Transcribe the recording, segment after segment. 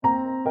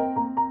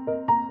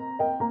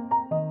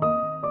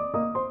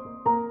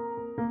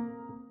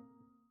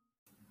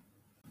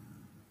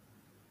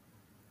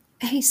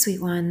Hey,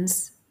 sweet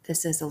ones.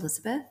 This is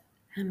Elizabeth,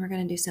 and we're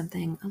going to do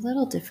something a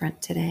little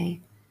different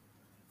today.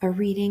 A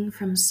reading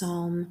from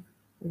Psalm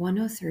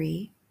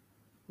 103,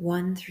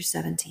 1 through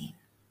 17.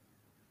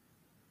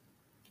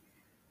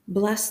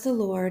 Bless the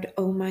Lord,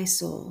 O my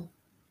soul,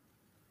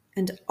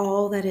 and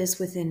all that is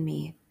within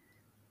me,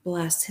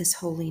 bless his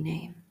holy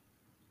name.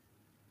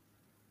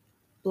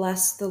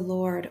 Bless the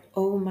Lord,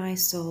 O my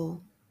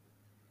soul,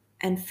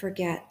 and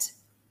forget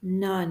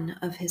none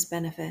of his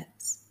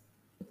benefits,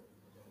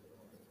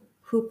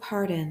 who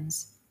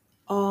pardons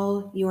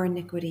all your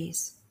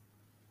iniquities,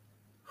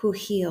 who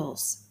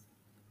heals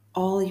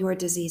all your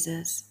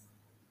diseases,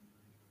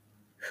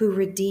 who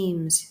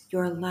redeems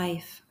your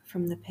life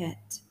from the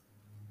pit,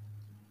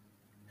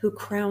 who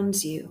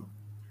crowns you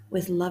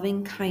with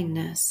loving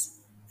kindness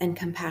and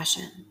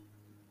compassion,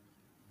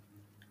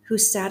 who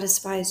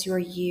satisfies your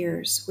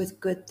years with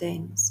good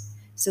things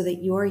so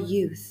that your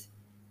youth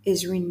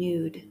is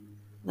renewed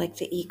like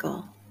the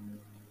eagle.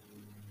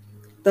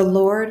 The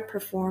Lord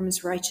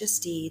performs righteous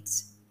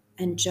deeds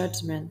and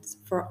judgments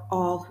for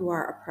all who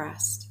are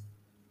oppressed.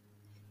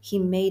 He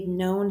made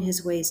known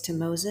his ways to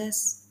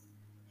Moses,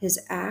 his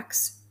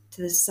acts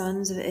to the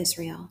sons of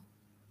Israel.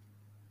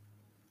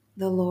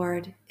 The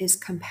Lord is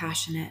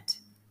compassionate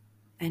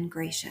and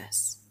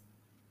gracious,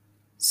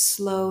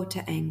 slow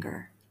to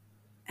anger,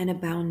 and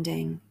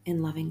abounding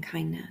in loving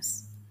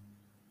kindness.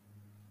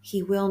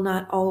 He will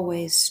not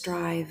always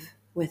strive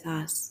with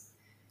us,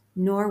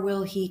 nor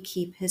will he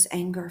keep his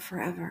anger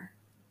forever.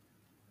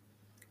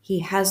 He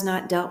has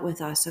not dealt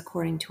with us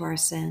according to our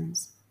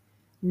sins,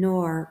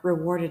 nor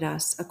rewarded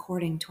us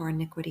according to our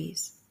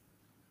iniquities.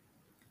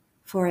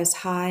 For as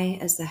high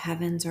as the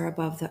heavens are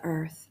above the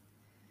earth,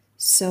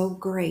 so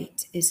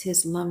great is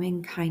his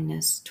loving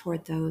kindness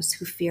toward those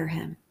who fear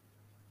him.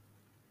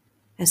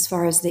 As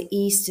far as the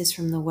east is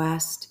from the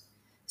west,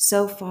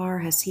 so far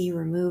has he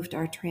removed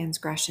our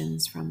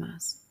transgressions from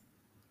us.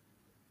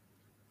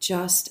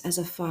 Just as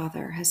a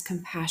father has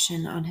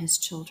compassion on his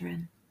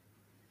children,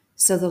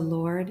 so the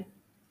Lord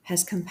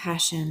has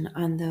compassion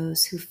on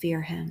those who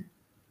fear him.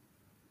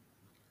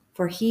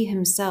 For he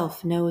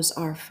himself knows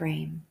our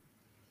frame.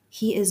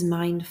 He is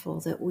mindful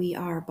that we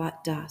are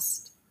but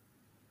dust.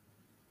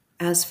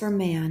 As for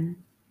man,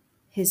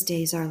 his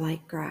days are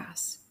like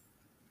grass.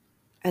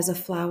 As a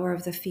flower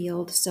of the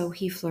field, so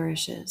he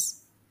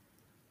flourishes.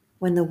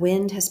 When the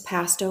wind has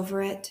passed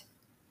over it,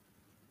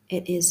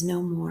 it is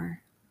no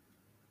more,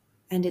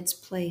 and its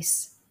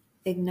place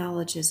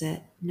acknowledges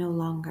it no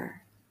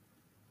longer.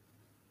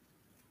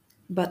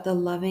 But the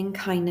loving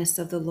kindness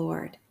of the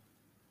Lord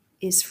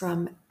is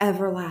from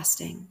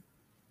everlasting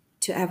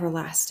to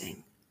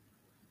everlasting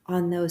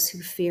on those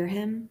who fear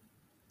him,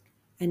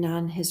 and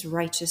on his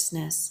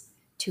righteousness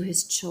to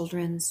his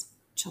children's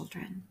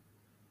children.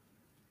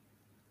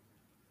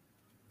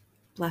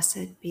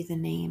 Blessed be the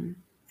name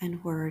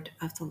and word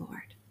of the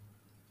Lord.